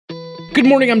Good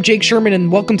morning, I'm Jake Sherman,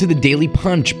 and welcome to the Daily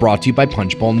Punch, brought to you by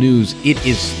Punchbowl News. It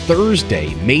is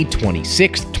Thursday, May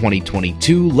 26th,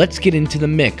 2022. Let's get into the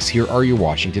mix. Here are your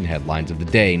Washington headlines of the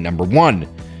day. Number 1,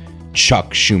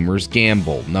 Chuck Schumer's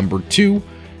gamble. Number 2,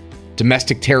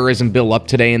 domestic terrorism bill up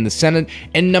today in the Senate.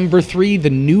 And number 3, the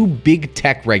new big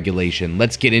tech regulation.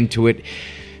 Let's get into it.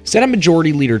 Senate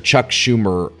Majority Leader Chuck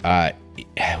Schumer,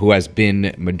 who has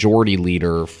been majority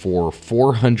leader for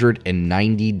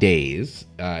 490 days,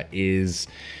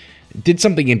 did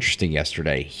something interesting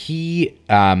yesterday. He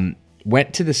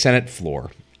went to the Senate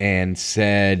floor and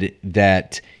said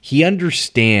that he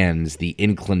understands the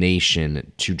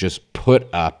inclination to just put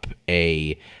up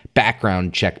a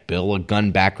background check bill, a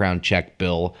gun background check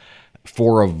bill,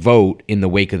 for a vote in the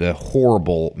wake of the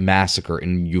horrible massacre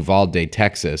in Uvalde,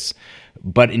 Texas.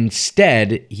 But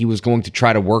instead, he was going to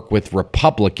try to work with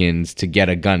Republicans to get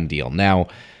a gun deal. Now,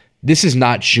 this is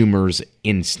not Schumer's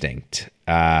instinct.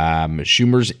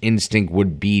 Schumer's instinct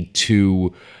would be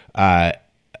to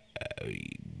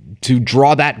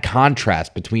draw that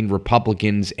contrast between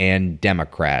Republicans and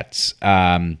Democrats.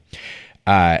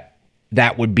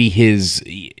 That would be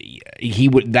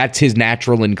that's his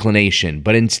natural inclination.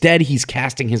 But instead, he's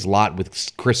casting his lot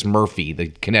with Chris Murphy, the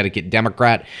Connecticut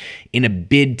Democrat, in a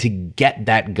bid to get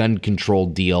that gun control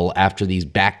deal after these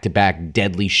back-to-back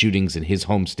deadly shootings in his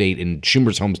home state, in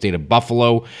Schumer's home state of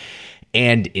Buffalo,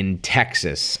 and in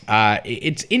Texas.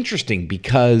 It's interesting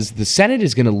because the Senate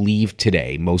is going to leave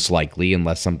today, most likely,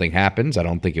 unless something happens. I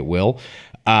don't think it will.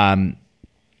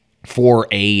 For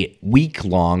a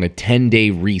week-long, a 10-day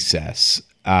recess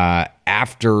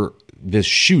after this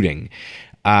shooting.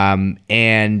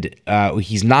 And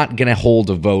he's not going to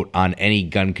hold a vote on any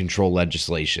gun control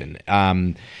legislation.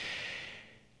 I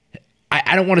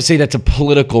don't want to say that's a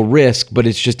political risk, but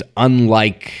it's just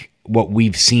unlike what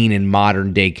we've seen in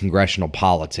modern day congressional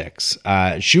politics.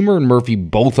 Schumer and Murphy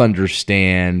both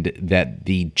understand that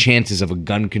the chances of a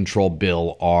gun control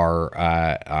bill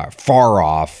are far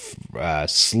off,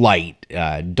 slight,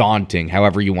 daunting,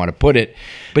 however you want to put it.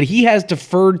 But he has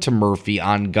deferred to Murphy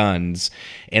on guns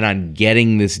and on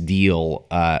getting this deal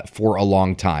for a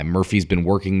long time. Murphy's been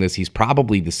working this. He's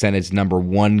probably the Senate's number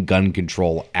one gun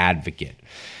control advocate.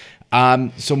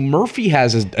 So Murphy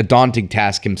has a daunting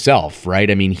task himself, right?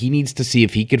 I mean, he needs to see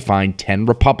if he could find 10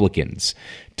 Republicans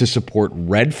to support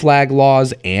red flag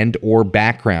laws and or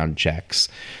background checks,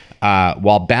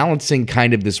 while balancing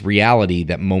kind of this reality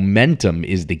that momentum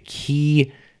is the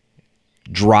key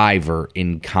driver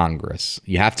in Congress.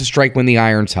 You have to strike when the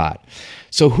iron's hot.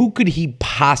 So who could he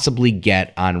possibly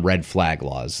get on red flag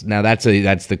laws? Now that's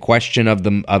the question of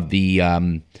the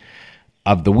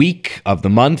week, of the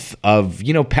month, of,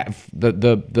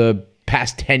 the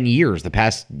past 10 years,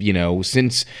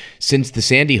 since the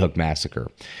Sandy Hook massacre.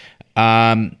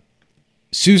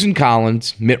 Susan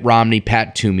Collins, Mitt Romney,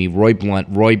 Pat Toomey, Roy Blunt,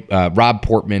 Rob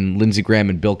Portman, Lindsey Graham,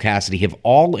 and Bill Cassidy have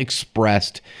all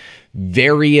expressed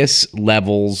various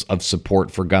levels of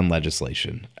support for gun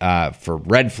legislation, for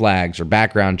red flags or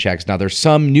background checks. Now, there's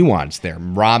some nuance there.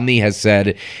 Romney has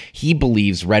said he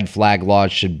believes red flag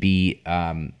laws should be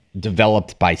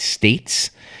developed by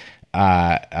states.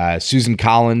 Susan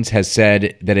Collins has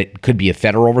said that it could be a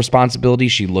federal responsibility.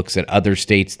 She looks at other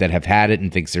states that have had it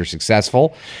and thinks they're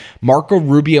successful. Marco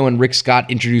Rubio and Rick Scott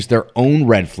introduced their own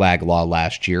red flag law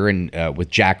last year, and with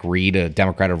Jack Reed, a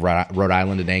Democrat of Rhode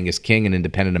Island, and Angus King, an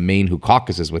independent of Maine who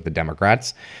caucuses with the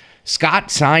Democrats.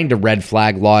 Scott signed a red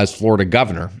flag law as Florida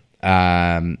governor.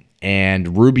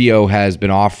 And Rubio has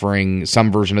been offering some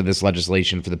version of this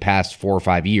legislation for the past 4 or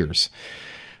 5 years.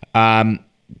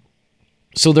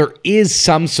 So there is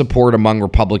some support among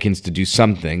Republicans to do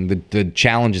something. The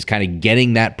challenge is kind of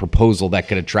getting that proposal that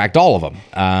could attract all of them.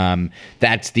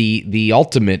 That's the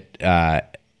ultimate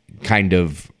kind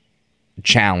of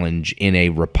challenge in a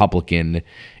Republican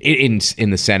in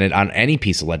the Senate on any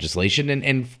piece of legislation.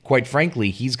 And quite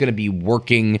frankly, he's going to be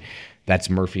working. That's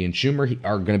Murphy and Schumer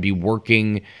are going to be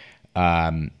working.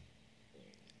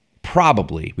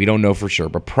 Probably, we don't know for sure,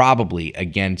 but probably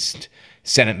against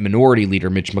Senate Minority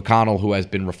Leader Mitch McConnell, who has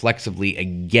been reflexively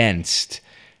against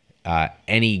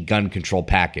any gun control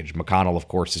package. McConnell, of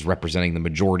course, is representing the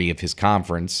majority of his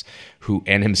conference,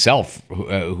 and himself,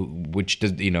 which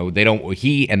does, they don't.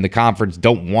 He and the conference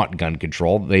don't want gun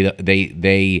control.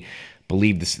 They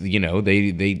believe this.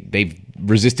 They've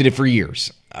resisted it for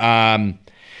years.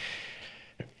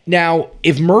 Now,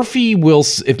 if Murphy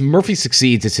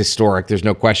succeeds, it's historic. There's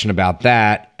no question about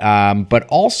that. But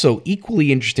also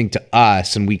equally interesting to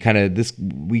us, and we kind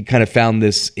of found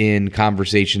this in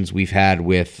conversations we've had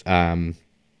with a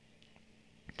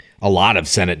lot of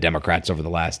Senate Democrats over the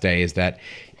last day, is that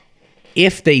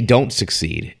if they don't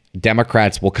succeed,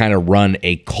 Democrats will kind of run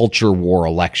a culture war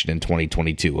election in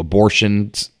 2022.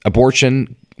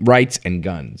 Abortion rights and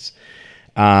guns.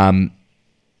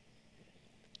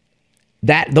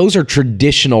 Those are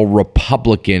traditional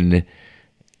Republican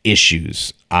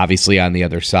issues. Obviously, on the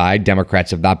other side,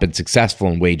 Democrats have not been successful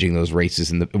in waging those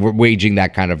races waging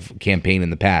that kind of campaign in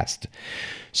the past.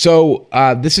 So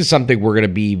this is something we're going to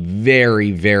be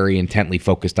very, very intently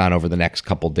focused on over the next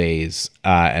couple days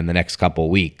and the next couple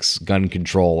weeks: gun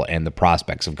control and the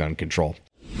prospects of gun control.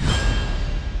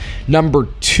 Number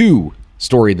 2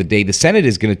 story of the day: the Senate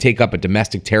is going to take up a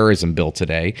domestic terrorism bill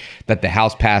today that the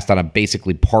House passed on a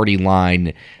basically party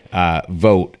line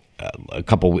vote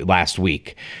last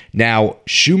week. Now,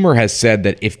 Schumer has said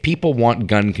that if people want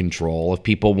gun control, if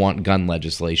people want gun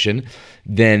legislation,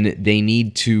 then they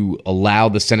need to allow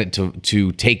the Senate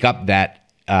to take up that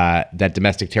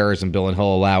domestic terrorism bill, and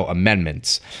he'll allow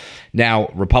amendments. Now,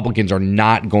 Republicans are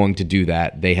not going to do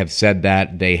that. They have said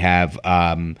that they have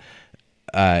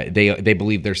they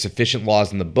believe there's sufficient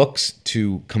laws in the books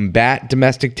to combat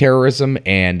domestic terrorism,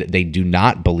 and they do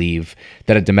not believe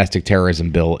that a domestic terrorism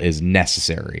bill is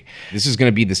necessary. This is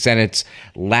going to be the Senate's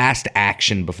last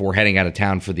action before heading out of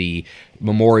town for the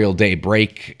Memorial Day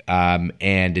break,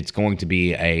 and it's going to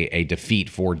be a defeat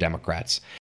for Democrats.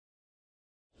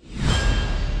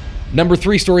 Number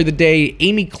 3 story of the day: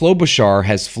 Amy Klobuchar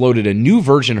has floated a new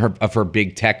version of her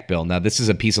big tech bill. Now, this is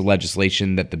a piece of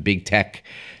legislation that the big tech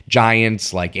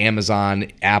giants like Amazon,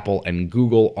 Apple, and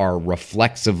Google are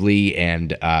reflexively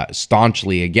and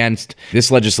staunchly against.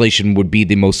 This legislation would be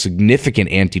the most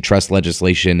significant antitrust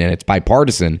legislation, and it's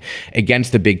bipartisan,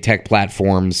 against the big tech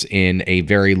platforms in a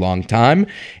very long time.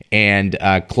 And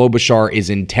Klobuchar is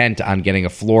intent on getting a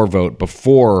floor vote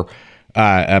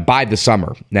by the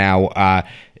summer. Now,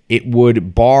 it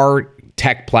would bar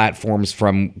tech platforms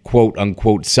from quote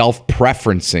unquote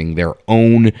self-preferencing their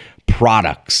own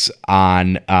products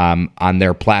on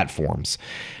their platforms.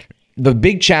 The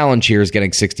big challenge here is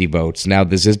getting 60 votes. Now,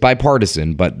 this is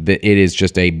bipartisan, but it is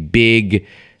just a big.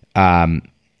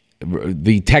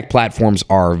 The tech platforms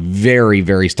are very,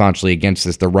 very staunchly against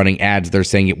this. They're running ads. They're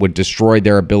saying it would destroy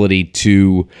their ability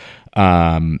to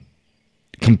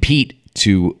compete,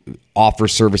 to offer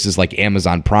services like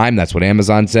Amazon Prime. That's what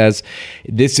Amazon says.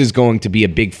 This is going to be a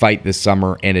big fight this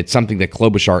summer, and it's something that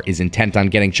Klobuchar is intent on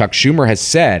getting. Chuck Schumer has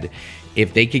said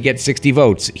if they could get 60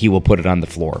 votes, he will put it on the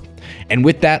floor. And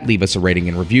with that, leave us a rating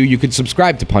and review. You can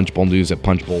subscribe to Punchbowl News at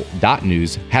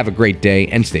punchbowl.news. Have a great day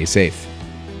and stay safe.